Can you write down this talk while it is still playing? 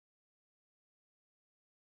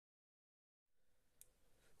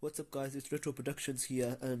What's up guys, it's Retro Productions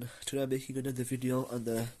here, and today I'm making another video on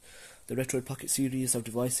the Retroid Pocket series of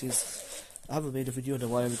devices. I haven't made a video in a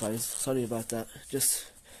while guys, sorry about that,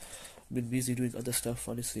 just been busy doing other stuff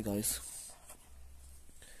honestly guys.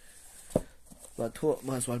 But I thought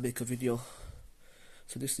might as well make a video.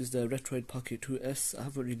 So this is the Retroid Pocket 2S, I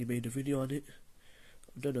haven't really made a video on it.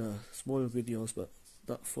 I've done small videos but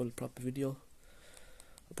not full proper video.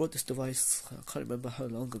 I bought this device, I can't remember how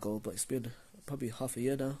long ago, but it's been probably half a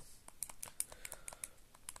year now.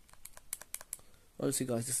 Honestly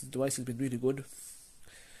guys, this device has been really good.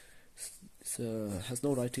 It has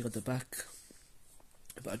no writing on the back,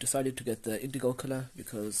 but I decided to get the indigo color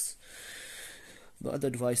because the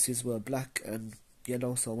other devices were black and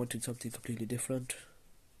yellow, so I wanted something completely different.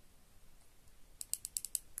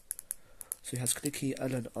 So it has clicky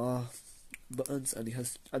L and R buttons, and it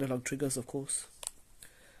has analog triggers of course.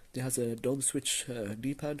 It has a dome switch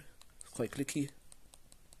D-pad, quite clicky.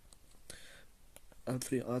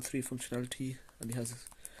 R3 functionality, and it has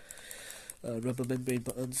rubber membrane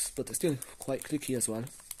buttons, but they're still quite clicky as well.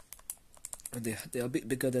 And they are a bit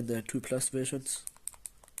bigger than the 2 Plus versions,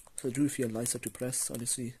 so they do feel nicer to press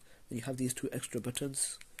honestly. And you have these 2 extra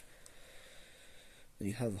buttons. And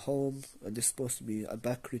you have home, and this is supposed to be a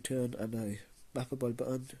back, return, and a mappable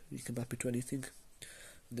button. You can map it to anything.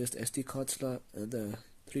 And there's the SD card slot and the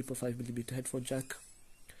 3.5mm headphone jack.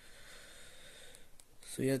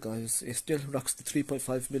 So yeah guys, it still rocks the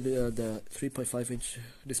 3.5 inch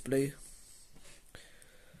display,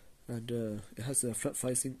 and it has a front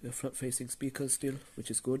facing speakers still,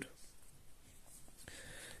 which is good.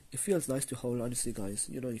 It feels nice to hold honestly guys,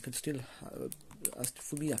 you know, you can still as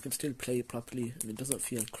for me, I can still play it properly and it doesn't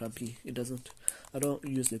feel crampy. It doesn't, I don't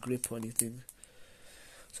use the grip or anything.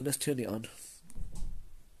 So let's turn it on.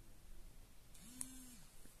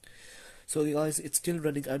 So guys, it's still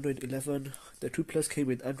running Android 11. The 2 Plus came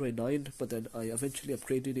with Android 9, but then I eventually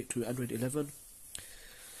upgraded it to Android 11.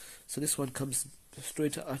 So this one comes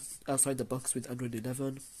straight outside the box with Android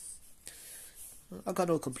 11. I got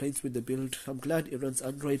no complaints with the build. I'm glad it runs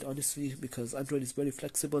Android honestly, because Android is very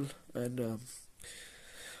flexible, and a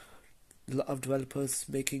lot of developers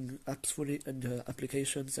making apps for it, and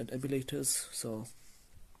applications and emulators. So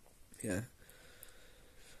yeah.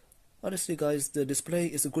 Honestly guys, the display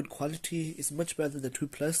is a good quality. It's much better than the 2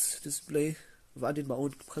 Plus display. I've added my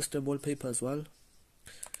own custom wallpaper as well.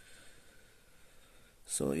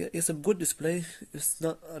 So yeah, it's a good display. It's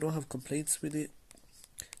not, I don't have complaints with it.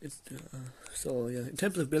 So yeah, in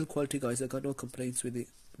terms of build quality guys, I got no complaints with it.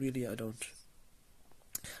 Really, I don't.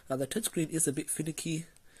 Now the touchscreen is a bit finicky,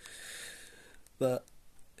 but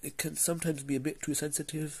it can sometimes be a bit too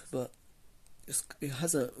sensitive, but it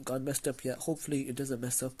hasn't gone messed up yet. Hopefully it doesn't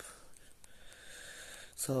mess up.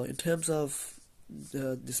 So in terms of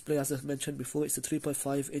the display, as I mentioned before, it's a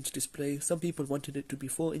 3.5 inch display. Some people wanted it to be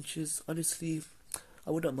 4 inches. Honestly,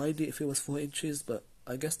 I wouldn't mind it if it was 4 inches, but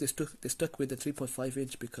I guess they stuck with the 3.5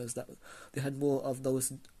 inch because they had more of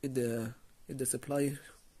those in the supply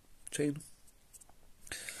chain.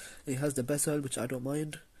 It has the bezel, which I don't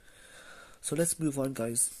mind. So let's move on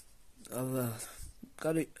guys. I've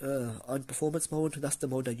got it on performance mode. That's the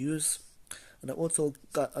mode I use. And I also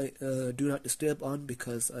got do not disturb on,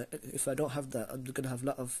 because if I don't have that, I'm gonna have a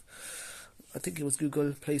lot of, I think it was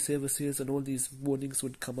Google Play services and all these warnings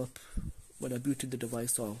would come up when I booted the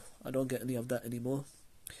device, so I don't get any of that anymore.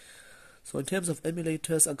 So in terms of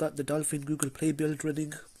emulators, I got the Dolphin Google Play build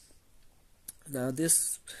running. Now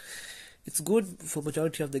it's good for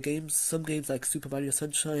majority of the games. Some games like Super Mario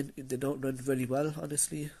Sunshine, they don't run very well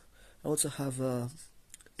honestly. I also have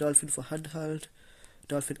Dolphin for handheld,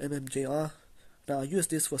 Dolphin MMJR. Now I use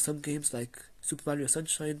this for some games like Super Mario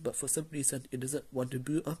Sunshine, but for some reason it doesn't want to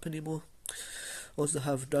boot up anymore. Also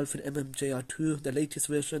have Dolphin MMJR2, the latest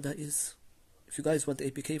version that is. If you guys want the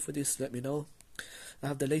APK for this, let me know. I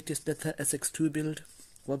have the latest Nether SX2 build,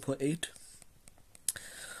 1.8.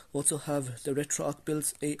 Also have the RetroArch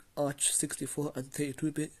builds, Arch 64 and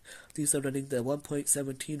 32-bit. These are running the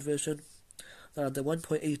 1.17 version. The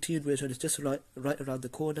 1.18 version is just right around the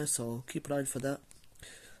corner, so keep an eye for that.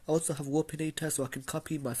 I also have Warpinator, so I can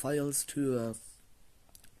copy my files to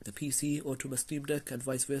the PC or to my Steam Deck and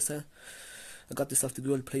vice versa. I got this off the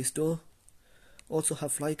Google Play Store. Also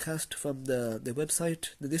have Flycast from the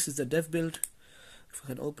website. Now this is the dev build. If I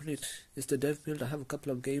can open it, it's the dev build. I have a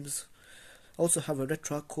couple of games. I also have a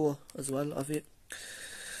RetroArch core as well of it.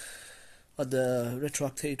 On the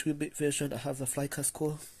RetroArch 32-bit version, I have a Flycast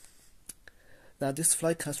core. Now this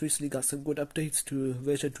Flycast recently got some good updates to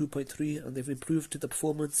version 2.3, and they've improved the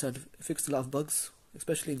performance and fixed a lot of bugs,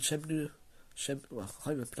 especially in Shemnu. Well,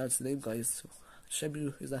 how do you pronounce the name guys?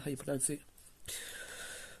 Shemu, is that how you pronounce it?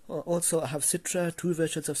 Also, I have Citra, two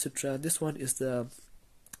versions of Citra. This one is the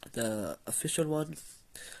official one.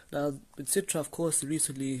 Now, with Citra, of course,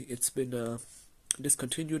 recently it's been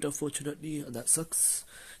discontinued, unfortunately, and that sucks.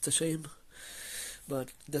 It's a shame. But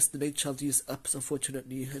that's the nature of these apps,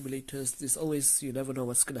 unfortunately, emulators. There's always, you never know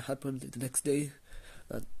what's going to happen the next day.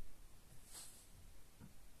 And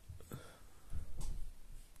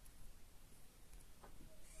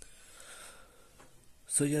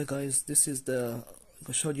so yeah, guys, this is the...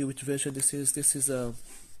 I'll show you which version this is. This is a...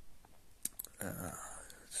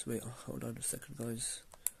 just wait, hold on a second, guys.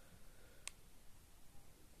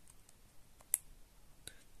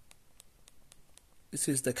 This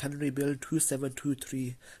is the Canary build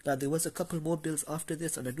 2723. Now there was a couple more builds after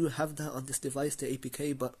this, and I do have that on this device, the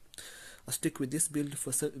APK, but I'll stick with this build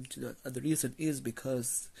for certain. And the reason is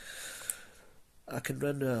because I can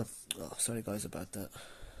run. Oh, sorry guys about that.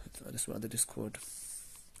 I just ran the Discord.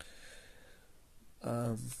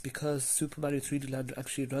 Because Super Mario 3D Land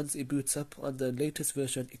actually runs, it boots up on the latest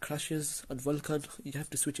version. It crashes on Vulkan. You have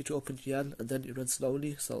to switch it to OpenGL, and then it runs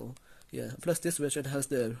slowly. So. Yeah, plus this version has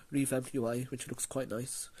the revamped UI, which looks quite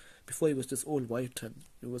nice. Before it was just all white and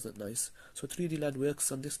it wasn't nice. So 3D Land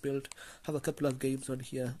works on this build. Have a couple of games on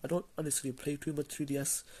here. I don't honestly play too much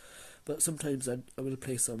 3DS, but sometimes I will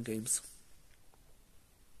play some games.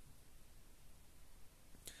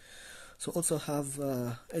 So also have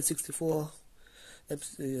N64,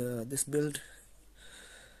 this build,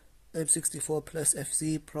 M64 plus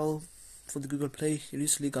FZ Pro for the Google Play. It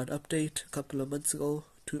recently got an update a couple of months ago.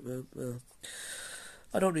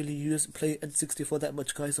 I don't really play N64 that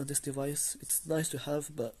much, guys, on this device. It's nice to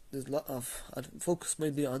have, but there's a lot of... I focus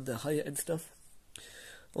mainly on the higher end stuff.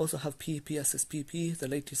 Also have PPSSPP, the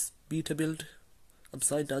latest beta build. I'm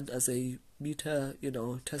signed on as a beta,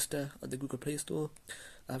 tester on the Google Play Store.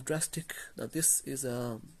 I have Drastic. Now this is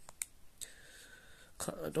I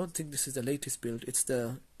don't think this is the latest build. It's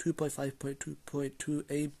the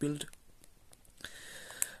 2.5.2.2a build.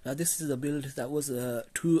 Now this is a build that was 2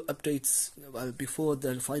 updates before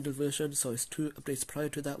the final version, so it's 2 updates prior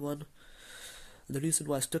to that one. And the reason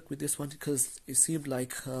why I stuck with this one because it seemed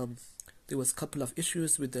like there was a couple of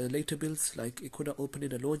issues with the later builds, like it couldn't open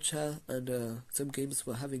in a launcher, and some games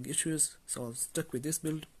were having issues, so I stuck with this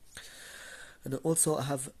build. And also I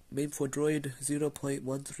have MAME4Droid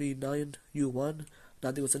 0.139U1. Now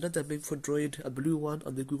there was another MAME4Droid, a blue one,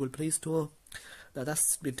 on the Google Play Store. Now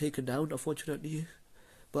that's been taken down, unfortunately.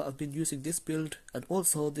 But I've been using this build, and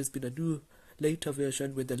also there's been a new later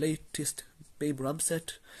version with the latest MAME ROM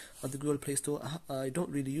set on the Google Play Store. I don't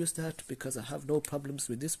really use that because I have no problems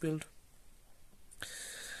with this build.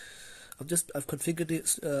 I've configured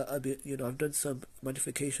it I've done some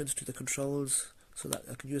modifications to the controls so that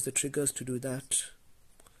I can use the triggers to do that.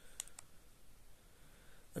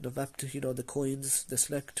 And I've mapped the coins, the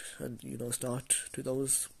select and start to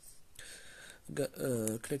those.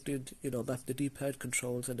 Connected, map the D-pad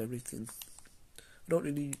controls and everything. I don't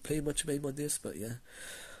really play much MAME on this, but yeah.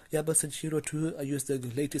 Yabba and Shiro 2, I use the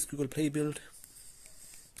latest Google Play build.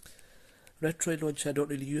 Retroid launcher, I don't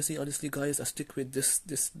really use it, honestly, guys. I stick with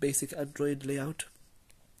this basic Android layout.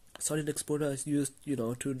 Solid Explorer is used,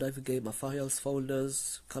 to navigate my files,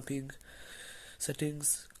 folders, copying,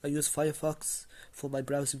 settings. I use Firefox for my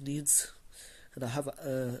browsing needs. And I have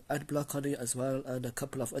ad block on it as well, and a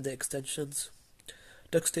couple of other extensions.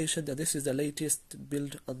 DuckStation, now this is the latest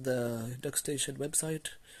build on the DuckStation website.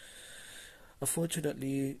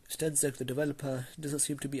 Unfortunately, Stenzek, the developer, doesn't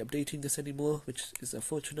seem to be updating this anymore, which is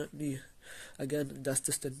unfortunately, again, that's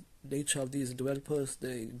just the nature of these developers.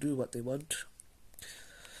 They do what they want.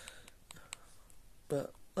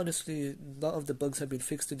 But honestly, a lot of the bugs have been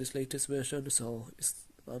fixed in this latest version, so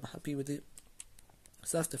I'm happy with it.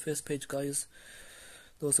 So that's the first page, guys.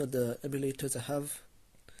 Those are the emulators I have.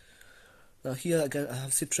 Now here again I have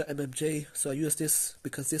Citra MMJ, so I use this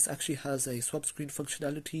because this actually has a swap screen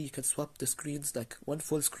functionality. You can swap the screens, like one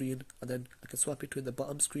full screen, and then I can swap it to the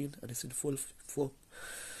bottom screen and it's in full.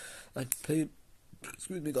 I play,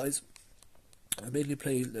 excuse me guys, I mainly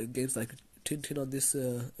play games like Tintin on this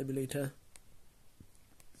emulator,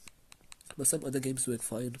 but some other games work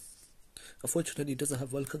fine. Unfortunately, it doesn't have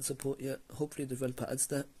Vulkan support yet. Hopefully the developer adds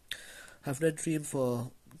that. I have Red Dream for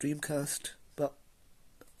Dreamcast, but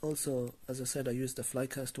also, as I said, I use the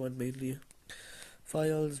Flycast one mainly.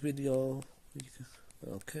 Files, video,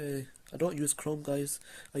 okay. I don't use Chrome, guys.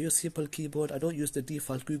 I use simple keyboard. I don't use the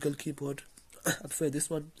default Google keyboard. I prefer this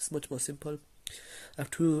one. It's much more simple. I have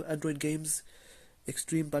 2 Android games,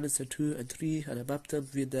 Extreme Balancer 2 and 3, and I mapped them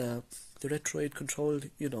with the Retroid controlled,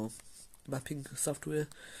 mapping software.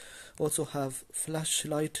 Also have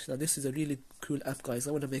flashlight. Now this is a really cool app, guys.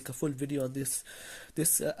 I want to make a full video on this.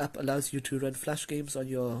 This app allows you to run flash games on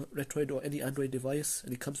your Retroid or any Android device,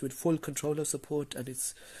 and it comes with full controller support, and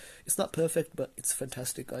it's not perfect, but it's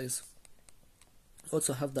fantastic, guys.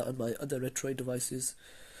 Also have that on my other Retroid devices.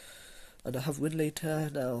 And I have Winlater.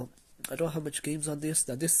 Now I don't have much games on this.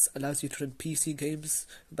 Now this allows you to run PC games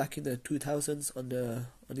back in the 2000s on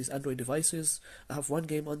these Android devices. I have one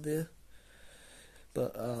game on there,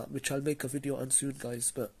 but which I'll make a video on soon,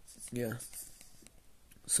 guys. But yeah,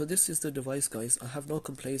 so this is the device, guys. I have no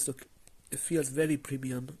complaints. Look, it feels very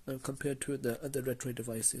premium compared to the other Retroid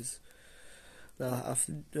devices. Now I've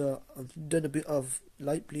done a bit of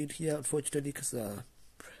light bleed here, unfortunately, because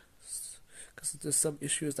there's some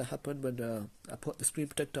issues that happen when I put the screen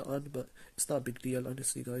protector on, but it's not a big deal,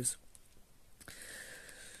 honestly, guys.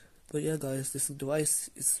 But yeah, guys, this device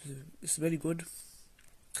is very good.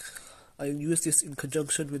 I use this in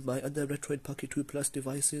conjunction with my other Retroid Pocket 2 Plus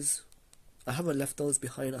devices. I haven't left those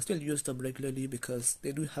behind. I still use them regularly because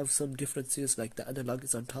they do have some differences, like the analog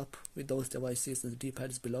is on top with those devices and the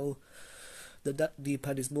D-pad is below. That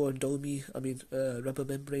D-pad is more domey, rubber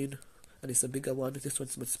membrane, and it's a bigger one. This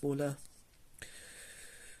one's much smaller.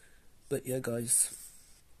 But yeah, guys,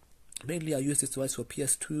 mainly I use this device for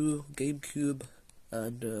PS2, GameCube,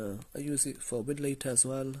 and I use it for Winlater as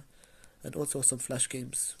well, and also some flash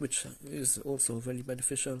games, which is also very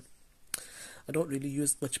beneficial. I don't really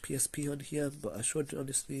use much PSP on here, but I should,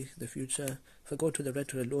 honestly, in the future. If I go to the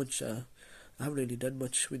Retroid launcher, I haven't really done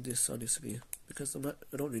much with this, honestly, because I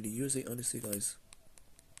don't really use it, honestly, guys.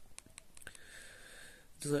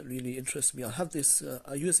 It doesn't really interest me. I have this,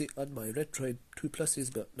 I use it on my Retroid 2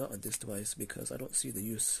 Pluses, but not on this device, because I don't see the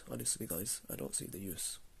use, honestly, guys. I don't see the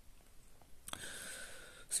use.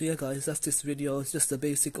 So yeah, guys, that's this video. It's just a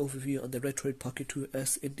basic overview on the Retroid Pocket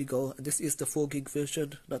 2S Indigo, and this is the 4GB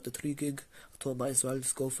version, not the 3GB. I thought I might as well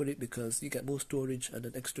just go for it because you get more storage and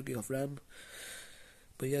an extra gig of RAM.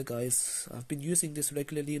 But yeah, guys, I've been using this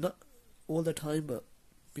regularly, not all the time, but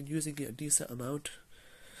been using it a decent amount,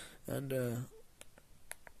 and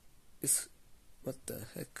it's, what the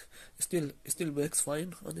heck, it still works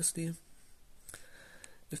fine, honestly.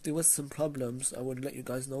 If there was some problems, I would let you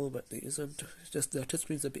guys know, but there isn't. It's just the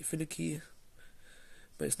touchscreen's a bit finicky,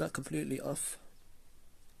 but it's not completely off.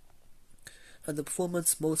 And the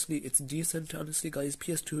performance, mostly, it's decent, honestly, guys.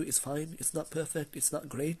 PS2 is fine. It's not perfect. It's not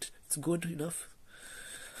great. It's good enough.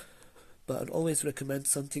 But I'd always recommend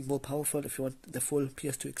something more powerful if you want the full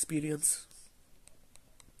PS2 experience.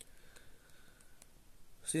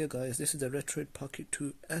 So yeah, guys, this is the Retroid Pocket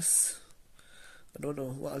 2S. I don't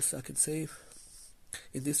know what else I can say.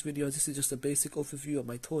 In this video, this is just a basic overview of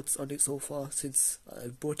my thoughts on it so far since I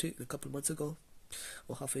bought it a couple months ago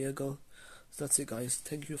or half a year ago. So that's it, guys.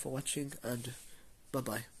 Thank you for watching, and bye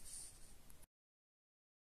bye.